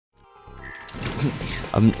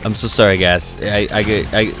I'm so sorry, guys. I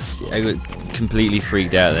got completely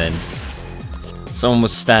freaked out then. Someone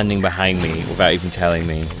was standing behind me without even telling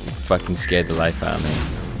me. It fucking scared the life out of me.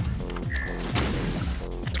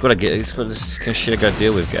 It's what I get. It's what this kind of shit I gotta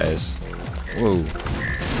deal with, guys. Whoa.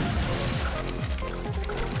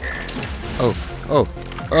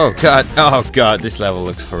 Oh god. Oh god. This level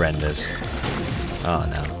looks horrendous. Oh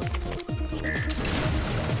no.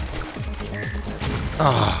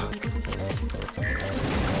 Oh.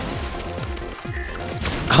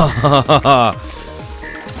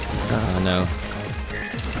 Oh no.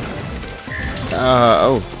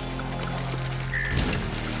 Oh.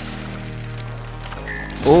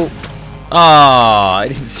 Oh. Ah, I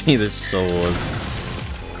didn't see the sword.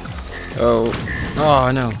 Oh.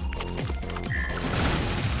 Oh no.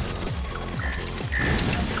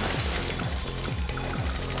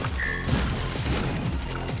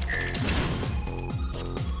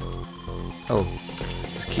 Oh.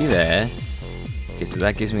 There's a key there. Okay, so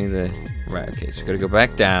that gives me the... Right, okay, so we gotta go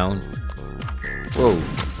back down. Whoa.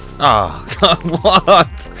 Oh, God,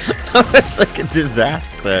 what? That's like a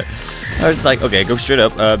disaster. I was like, okay, go straight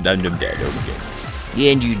up. I'm dead, okay.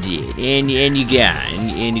 And you did. And you gone.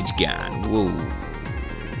 And it's gone. Whoa.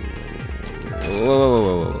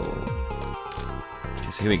 Whoa.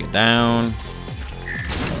 Okay, so here we go down.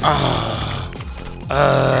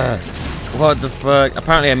 What the fuck?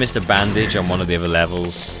 Apparently I missed a bandage on one of the other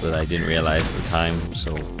levels that I didn't realize at the time,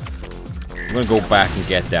 so I'm gonna go back and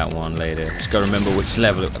get that one later. Just gotta remember which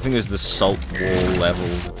level. I think it was the salt wall level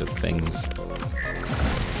with the things.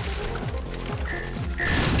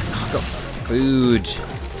 Oh, I've got food.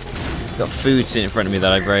 I've got food sitting in front of me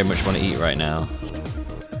that I very much want to eat right now.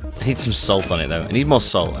 I need some salt on it though. I need more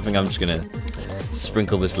salt. I think I'm just gonna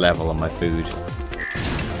sprinkle this level on my food.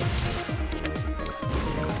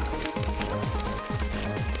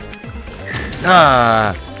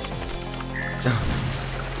 Ah!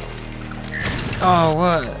 Oh,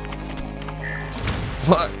 what?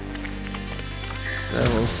 What?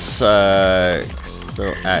 That sucks.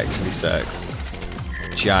 That actually sucks.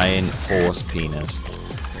 Giant horse penis.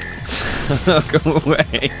 Go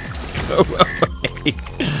away. Go away.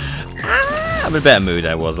 Ah, I'm in a better mood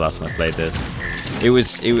than I was last time I played this. It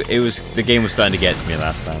was the game was starting to get to me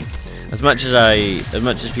last time. As much as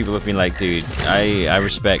people have been like, dude, I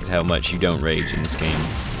respect how much you don't rage in this game.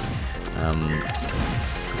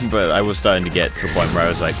 But I was starting to get to a point where I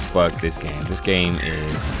was like, fuck this game. This game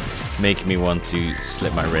is making me want to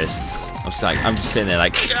slit my wrists. I'm just sitting there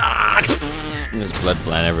like, ah! And there's blood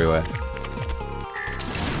flying everywhere.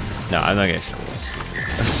 No, I'm not gonna sell this.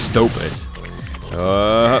 That's stupid.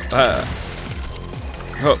 Oh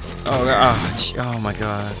my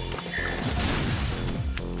god.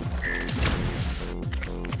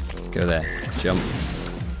 Go there. Jump.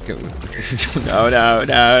 Go. No. No.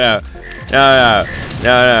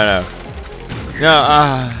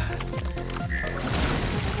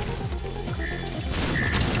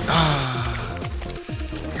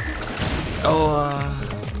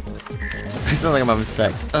 I sound like I'm having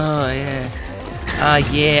sex. Oh yeah. Oh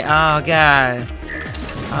yeah. Oh god.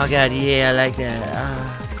 Oh god. Yeah, I like that.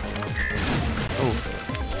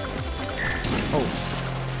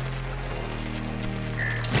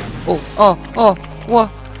 Oh, what?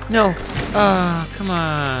 No. Oh, come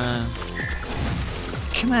on.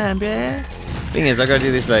 Come on, bruh. Thing is, I gotta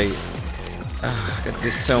do this like... I gotta do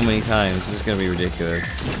this so many times. This is gonna be ridiculous.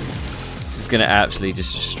 This is gonna absolutely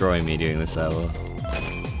just destroy me doing this level.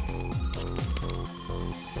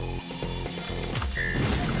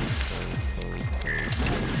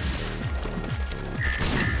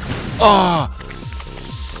 Oh!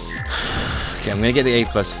 Okay, I'm gonna get the A+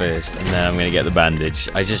 first, and then I'm gonna get the bandage.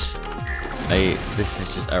 This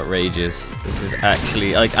is just outrageous. This is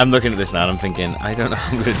actually, like, I'm looking at this now and I'm thinking, I don't know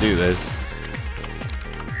how I'm gonna do this.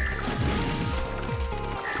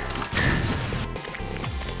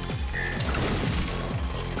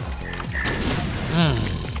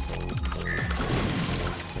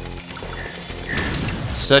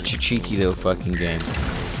 Such a cheeky little fucking game.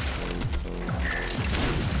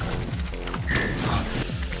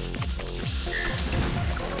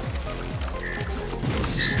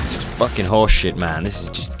 Fucking horseshit, man. This is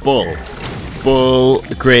just bull. Bull.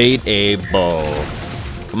 Grade A bull.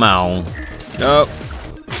 Come on. Nope.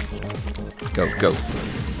 Go.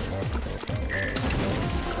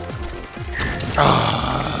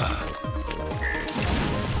 Ah.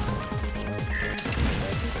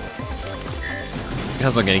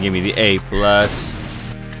 That's not gonna give me the A+.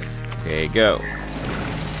 Okay, go.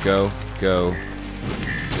 Go. Go.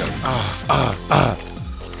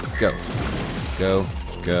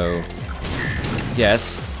 Go.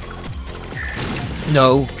 Yes.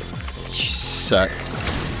 No. You suck.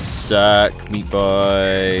 Suck, meat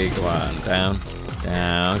boy. Go on, down.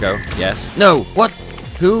 Down, go. Yes. No! What?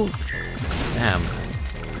 Who? Damn.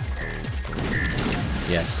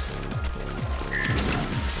 Yes.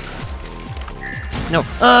 No.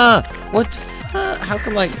 Ah! What? How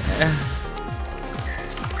come, like...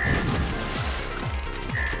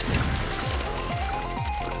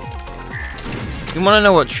 You want to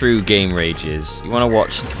know what true game rage is? You want to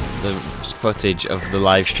watch the footage of the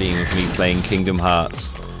live stream of me playing Kingdom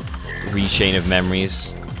Hearts Rechain of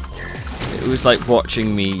Memories. It was like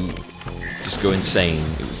watching me just go insane.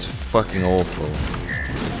 It was fucking awful.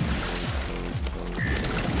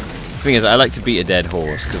 The thing is, I like to beat a dead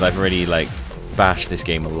horse because I've already like bashed this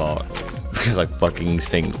game a lot because I fucking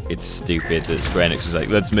think it's stupid that Square Enix was like,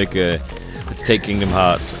 let's take Kingdom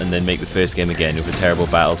Hearts and then make the first game again with a terrible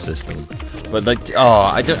battle system. But like,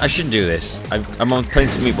 oh, I shouldn't do this. I'm on playing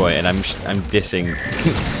some Meat Boy and I'm dissing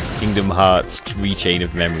Kingdom Hearts Rechain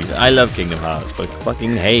of Memories. I love Kingdom Hearts, but I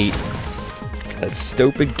fucking hate that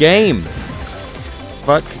stupid game.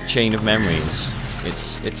 Fuck Chain of Memories.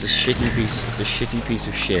 It's a shitty piece. It's a shitty piece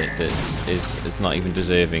of shit that is not even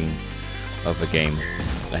deserving of a game.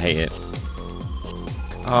 I hate it.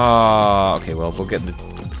 Oh, okay. Well, we'll get the.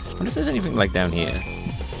 I wonder if there's anything like down here.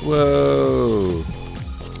 Whoa.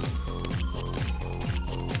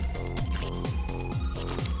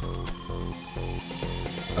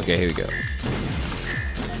 Okay, here we go.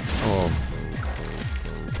 Oh.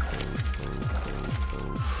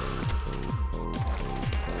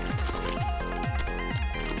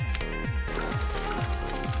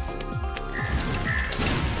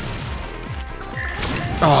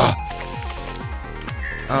 Ah.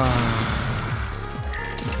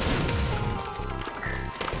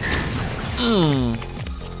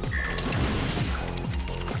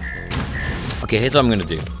 Okay, here's what I'm gonna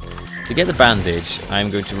do. To get the bandage, I'm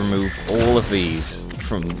going to remove all of these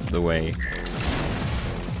from the way.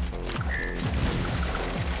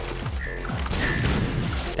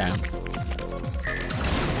 Damn.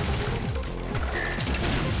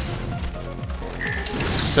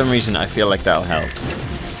 For some reason, I feel like that'll help.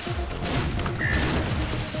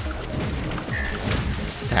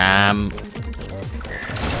 Damn.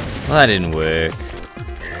 Well, that didn't work.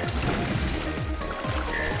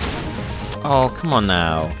 Oh, come on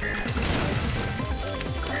now.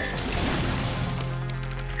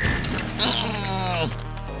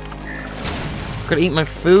 I've got to eat my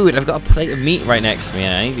food. I've got a plate of meat right next to me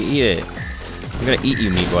and I need to eat it. I'm going to eat you,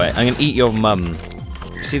 meat boy. I'm going to eat your mum.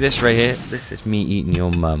 See this right here? This is me eating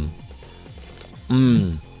your mum.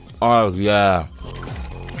 Mmm. Oh, yeah.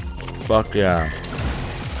 Fuck yeah.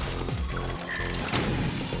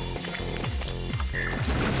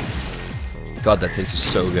 God, that tastes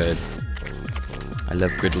so good. I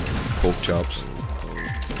love griddled pork chops.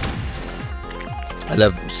 I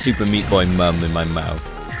love Super Meat Boy mum in my mouth.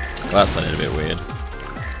 Well, that sounded a bit weird.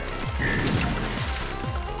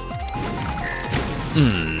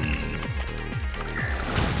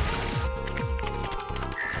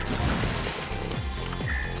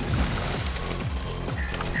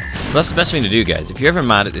 That's the best thing to do, guys. If you're ever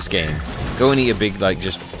mad at this game, go and eat a big, like,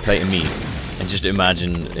 just plate of meat. And just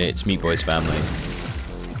imagine it's Meat Boy's family.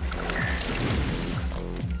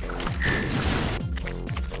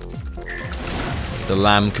 The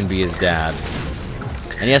lamb can be his dad.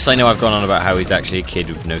 And yes, I know I've gone on about how he's actually a kid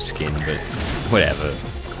with no skin, but whatever.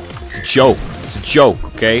 It's a joke. It's a joke,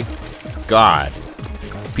 okay? God.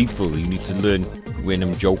 People, you need to learn when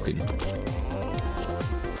I'm joking.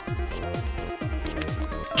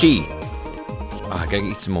 Key. Oh, I gotta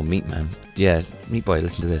eat some more meat, man. Yeah, Meat Boy,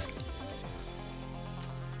 listen to this.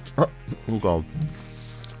 Oh god.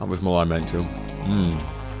 That was more I meant to.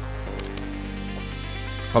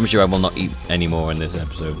 Promise you I will not eat any more in this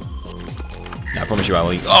episode. No, I promise you I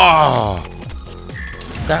will eat. Oh!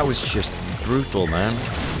 That was just brutal, man.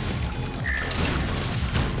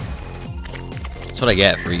 That's what I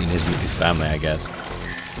get for eating his family, I guess.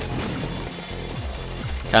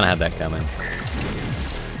 Kinda had that coming.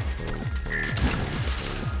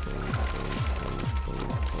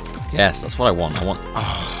 Yes, that's what I want. I want.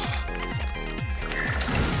 Oh.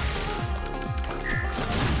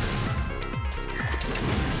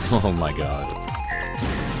 Oh my god.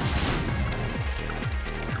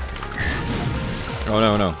 Oh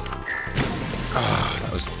no, no. Oh,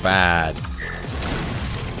 that was bad.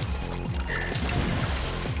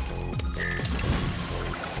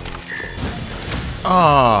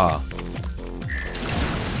 Oh.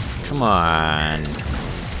 Come on.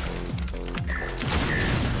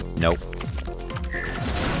 Nope.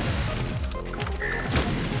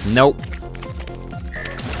 Nope.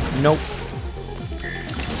 Nope.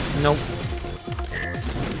 Nope.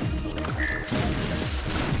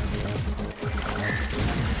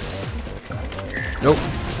 Nope.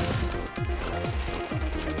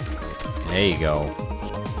 There you go.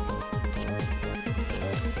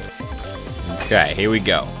 Okay, here we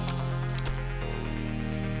go.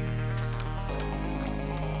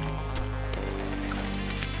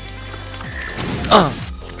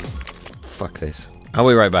 Fuck this. I'll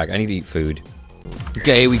be right back. I need to eat food.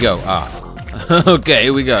 Okay, here we go. Okay,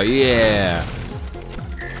 here we go. Yeah.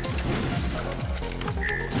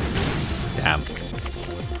 Damn.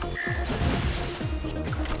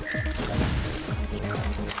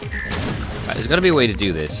 Right, there's got to be a way to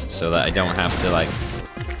do this so that I don't have to like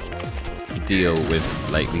deal with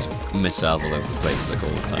like these missiles all over the place like all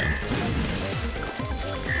the time.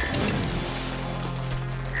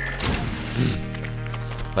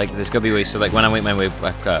 Like there's gotta be ways so like when I make my way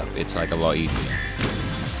back up, it's like a lot easier.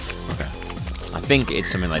 Okay. I think it's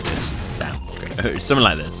something like this. Damn. Okay. Something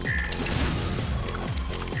like this.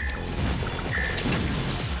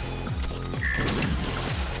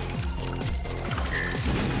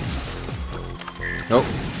 Nope.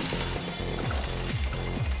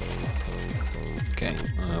 Okay.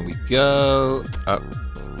 We go up.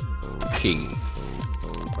 Key.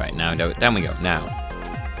 Right now, down we go. Now.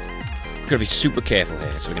 Gotta be super careful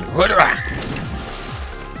here, so we're gonna.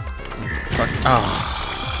 Fuck.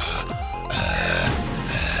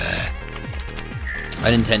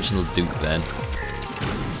 Unintentional dupe then.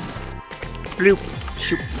 Bloop.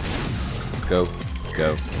 Shoop. Go.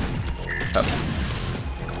 Go. Up.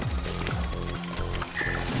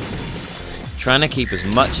 Trying to keep as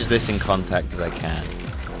much of this in contact as I can,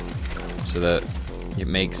 so that it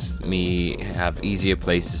makes me have easier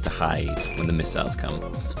places to hide when the missiles come.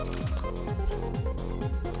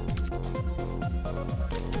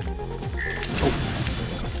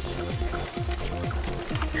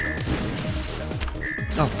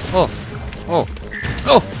 Oh!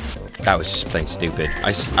 That was just plain stupid.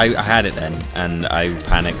 I had it then, and I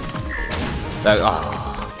panicked.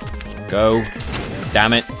 Go.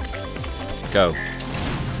 Damn it. Go.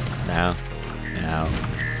 Now.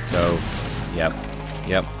 Go. Yep.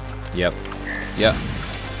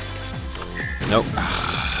 Nope.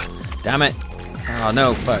 Damn it. Oh,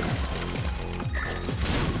 no, fuck.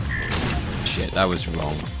 Shit, that was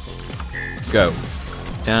wrong. Go.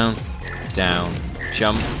 Down.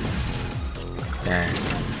 Jump. Down.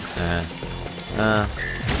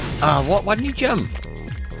 What? Why didn't you jump?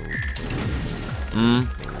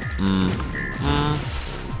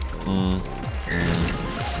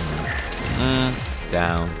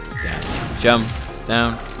 Down. Jump.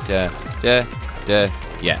 Down.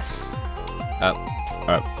 Yes. Up.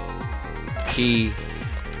 Key.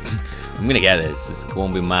 I'm gonna get this. This is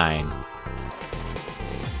gonna be mine.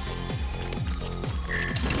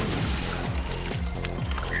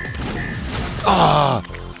 Oh,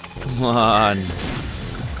 come on. Do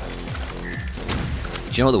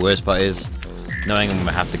you know what the worst part is? Knowing I'm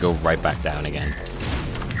gonna have to go right back down again.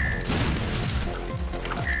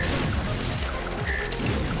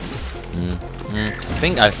 I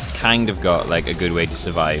think I've kind of got like a good way to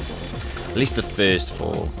survive. At least the first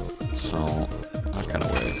fall. So that kind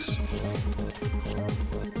of works.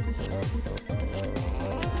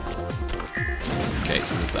 Okay,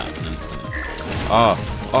 so there's that.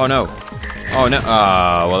 Oh no. Oh no.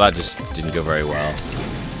 Well that just didn't go very well.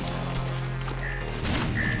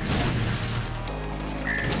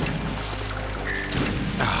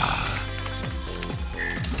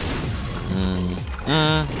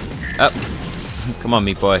 Up. Come on,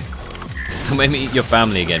 meat boy. Come and eat your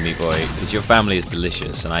family again, meat boy, because your family is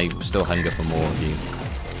delicious, and I still hunger for more of you.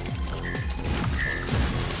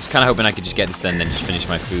 Just kind of hoping I could just get this done and then just finish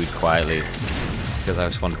my food quietly, because I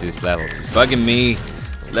just want to do this level. It's bugging me.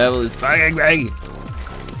 This level is bugging me.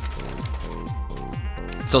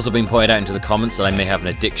 It's also been pointed out into the comments that I may have an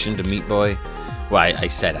addiction to Meat Boy. Well, I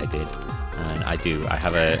said I did. And I do. I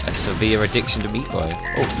have a severe addiction to Meat Boy.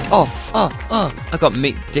 Oh! I got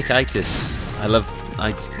meat dickitis. I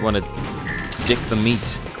want to dick the meat.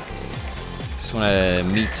 Just want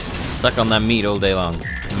to suck on that meat all day long.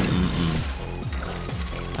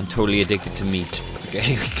 I'm totally addicted to meat.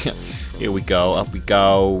 Okay, here we go. Up we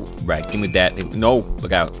go. Right, give me that. No,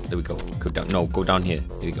 look out. There we go. Go down. No, go down here.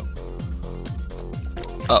 Here we go.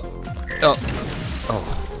 Up. Oh.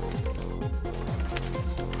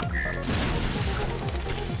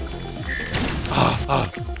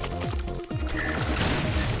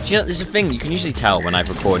 Do you know, there's a thing, you can usually tell when I've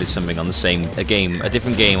recorded something on a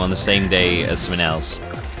different game on the same day as something else.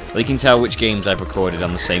 Well, you can tell which games I've recorded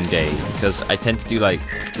on the same day, because I tend to do like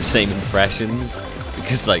the same impressions,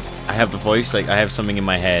 because like I have the voice, like I have something in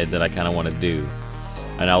my head that I kind of want to do,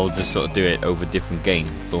 and I will just sort of do it over different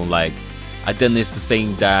games. So like I done this the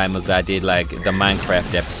same time as I did like the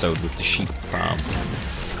Minecraft episode with the sheep farm.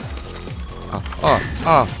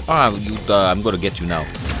 I'm gonna get you now.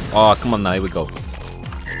 Oh, come on now, here we go.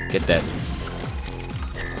 Get that.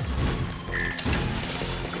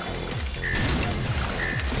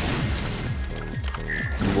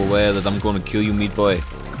 You aware that I'm gonna kill you, meat boy?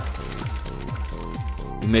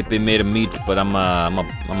 You may be made of meat, but I'm a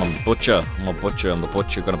butcher. I'm the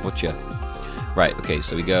butcher, gonna butcher. Right, okay,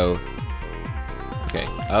 so we go. Okay,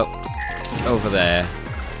 up, over there,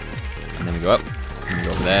 and then we go up, and we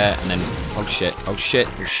go over there, and then oh shit, oh shit,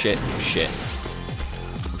 oh shit, oh shit,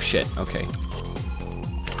 oh shit. Okay.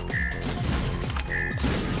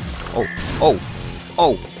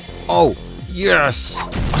 Oh, yes!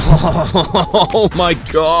 Oh my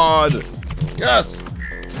god! Yes!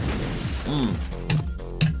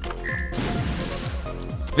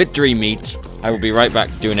 Victory meat. I will be right back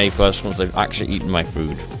doing A+ once I've actually eaten my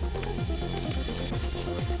food.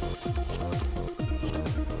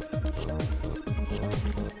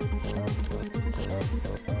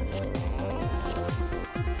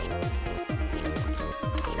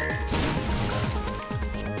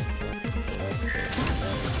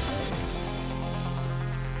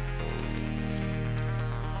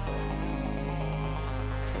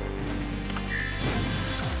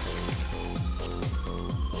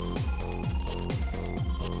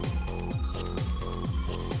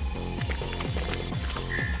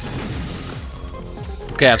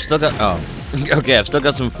 Okay, I've still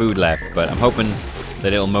got some food left, but I'm hoping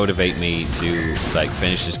that it'll motivate me to like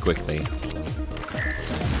finish this quickly.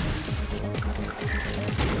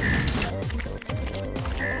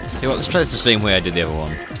 Okay, well, let's try this the same way I did the other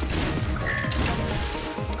one.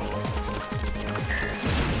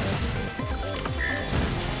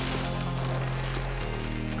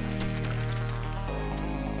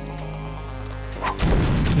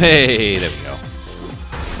 Hey, there we go.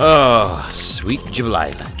 Oh, sweet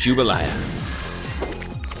Jubilee.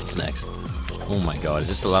 What's next? Oh my god, is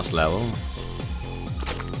this the last level?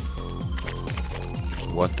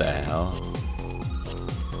 What the hell?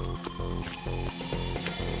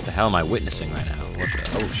 The hell am I witnessing right now? What the?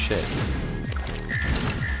 Oh shit.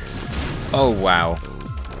 Oh wow.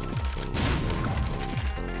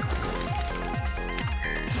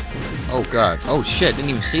 Oh god. Oh shit, didn't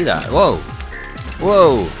even see that. Whoa.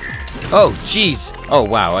 Whoa. Oh, jeez! Oh,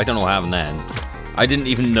 wow, I don't know what happened then. I didn't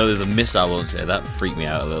even know there's a missile launcher there. That freaked me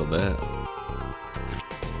out a little bit.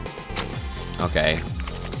 Okay.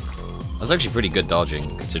 I was actually pretty good dodging,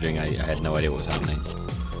 considering I had no idea what was happening.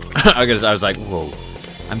 I was like, whoa.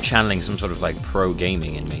 I'm channeling some sort of, like, pro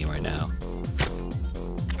gaming in me right now.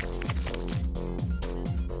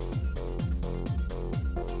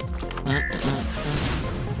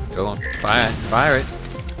 Go on, fire it.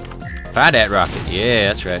 Fire that rocket. Yeah,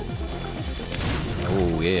 that's right.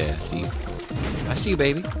 Oh yeah, I see you,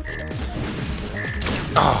 baby.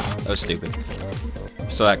 Oh, that was stupid.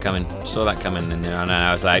 Saw that coming, and then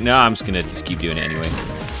I was like, no, I'm just gonna keep doing it anyway.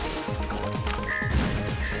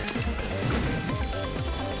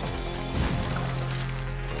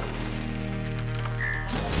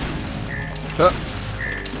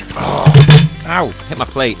 Oh, ow, hit my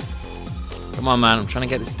plate. Come on, man, I'm trying to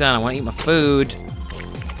get this done. I want to eat my food.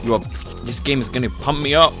 This game is gonna pump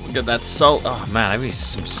me up. Get that salt. Oh man, I need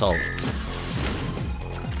some salt.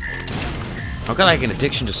 I've got like an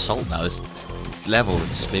addiction to salt now. This level has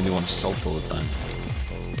just made me want salt all the time.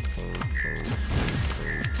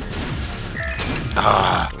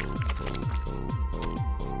 Ah.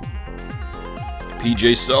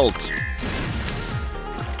 PJ Salt.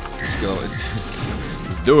 Let's go.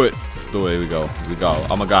 Let's do it. Let's do it. Here we go. Here we go.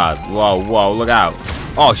 Oh my god. Whoa, whoa, look out.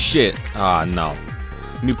 Oh shit. Ah, no.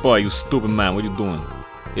 Me boy, you stupid man. What are you doing?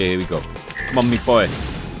 Yeah, here we go. Come on, me boy.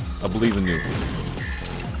 I believe in you. Here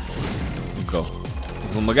we go.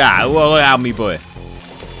 Oh my god. Whoa, look out, me boy.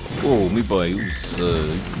 Whoa, me boy. You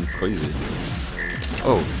crazy.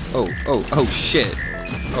 Oh, shit.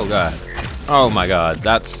 Oh god. Oh my god.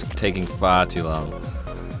 That's taking far too long.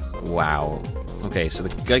 Wow. Okay, so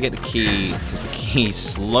gotta get the key, because the key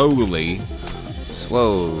slowly.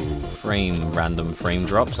 Whoa. Random frame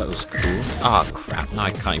drops. That was cool. Ah, oh, crap. Now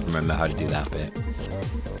I can't even remember how to do that bit.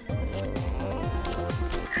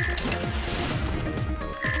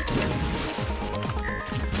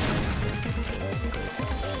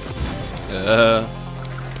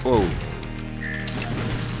 Whoa.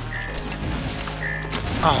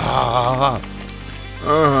 Ah.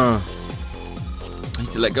 I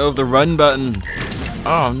need to let go of the run button.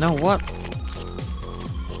 Oh no, what?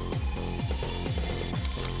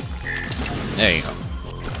 There you go.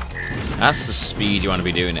 That's the speed you want to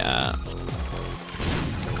be doing it at.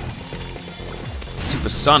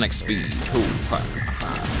 Supersonic speed. Ooh.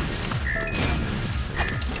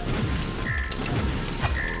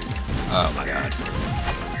 Oh my god.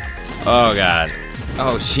 Oh god.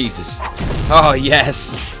 Oh Jesus. Oh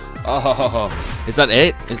yes. Oh, is that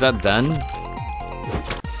it? Is that done?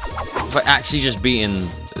 But actually just beating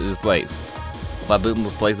this place. But beating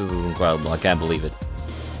this place is incredible. I can't believe it.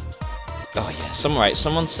 Oh yeah,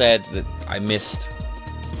 someone said that I missed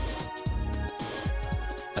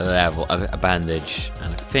a level, a bandage,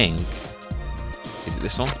 and I think, is it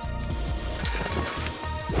this one?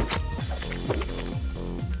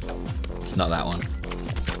 It's not that one.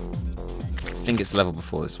 I think it's the level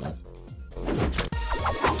before this one.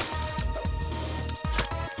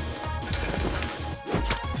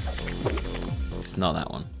 It's not that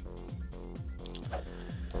one.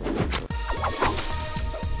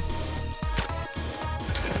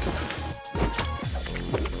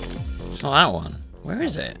 It's not that one. Where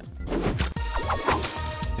is it?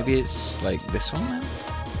 Maybe it's like this one now?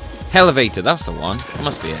 Elevator, that's the one. That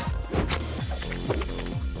must be it.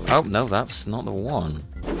 Oh, no, that's not the one.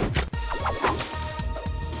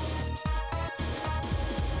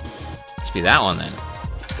 Must be that one then.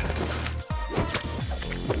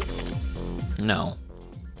 No.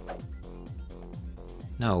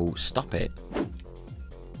 No, stop it.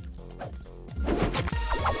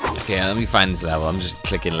 Okay, let me find this level. I'm just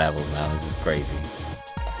clicking levels now. This is crazy.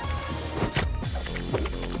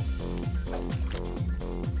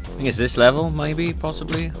 I think it's this level, maybe,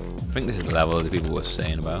 possibly. I think this is the level that people were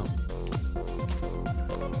saying about.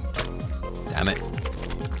 Damn it.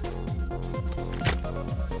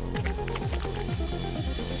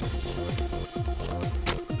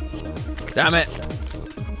 Damn it.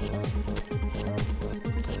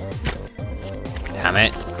 Damn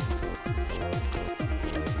it.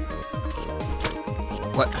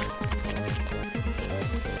 What?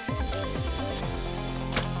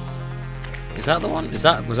 Is that the one? Was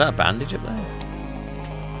that a bandage up there?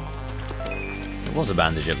 There was a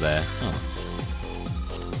bandage up there. Oh.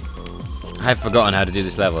 I've forgotten how to do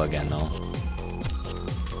this level again, though.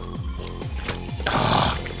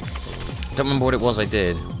 Oh, I don't remember what it was I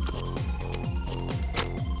did.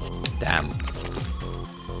 Damn.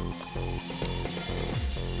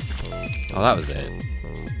 Oh, that was it.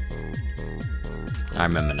 I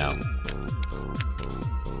remember now.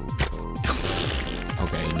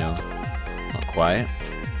 Okay, no. Not quite.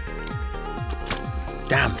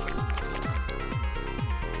 Damn.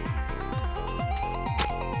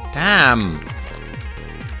 Damn.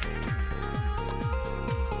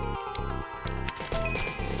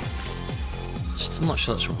 Still not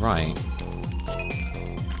sure that's right.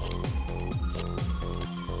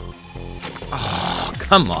 Oh,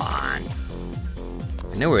 come on.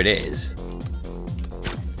 I know where it is.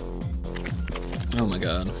 Oh my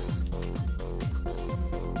god.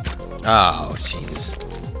 Oh, Jesus.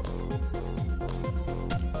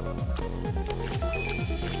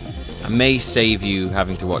 I may save you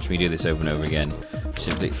having to watch me do this over and over again.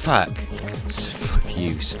 Simply, fuck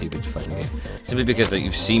you, stupid fucking game. Simply because like,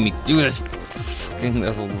 you've seen me do this fucking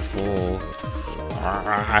level before.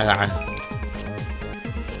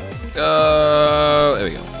 Oh, there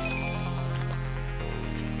we go.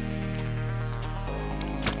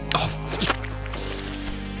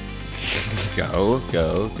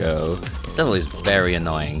 Go. This level is very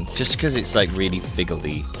annoying, just because it's like really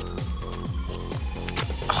figgledy.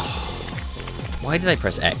 Oh, why did I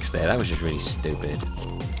press X there? That was just really stupid.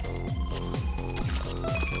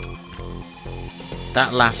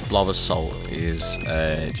 That last blob of salt is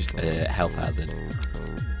just a health hazard.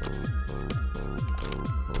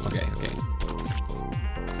 Okay.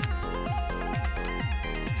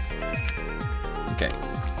 Okay.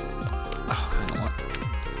 Oh, hang on, what?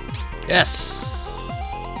 Yes!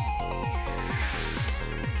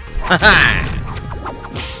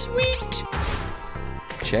 Haha! Sweet!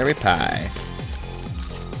 Cherry pie.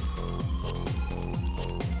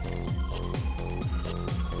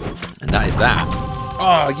 And that is that.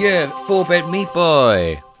 Oh, yeah! 4-bed meat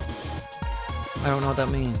boy! I don't know what that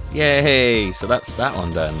means. Yay! So that's that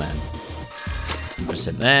one done then.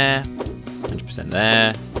 100% there. 100%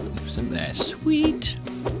 there. 100% there. Sweet!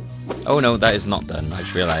 Oh no, that is not done. I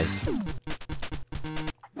just realized.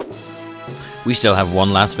 We still have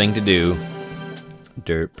one last thing to do.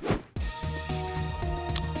 Derp.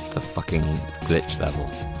 The fucking glitch level.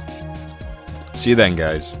 See you then,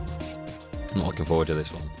 guys. I'm not looking forward to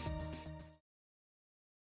this one.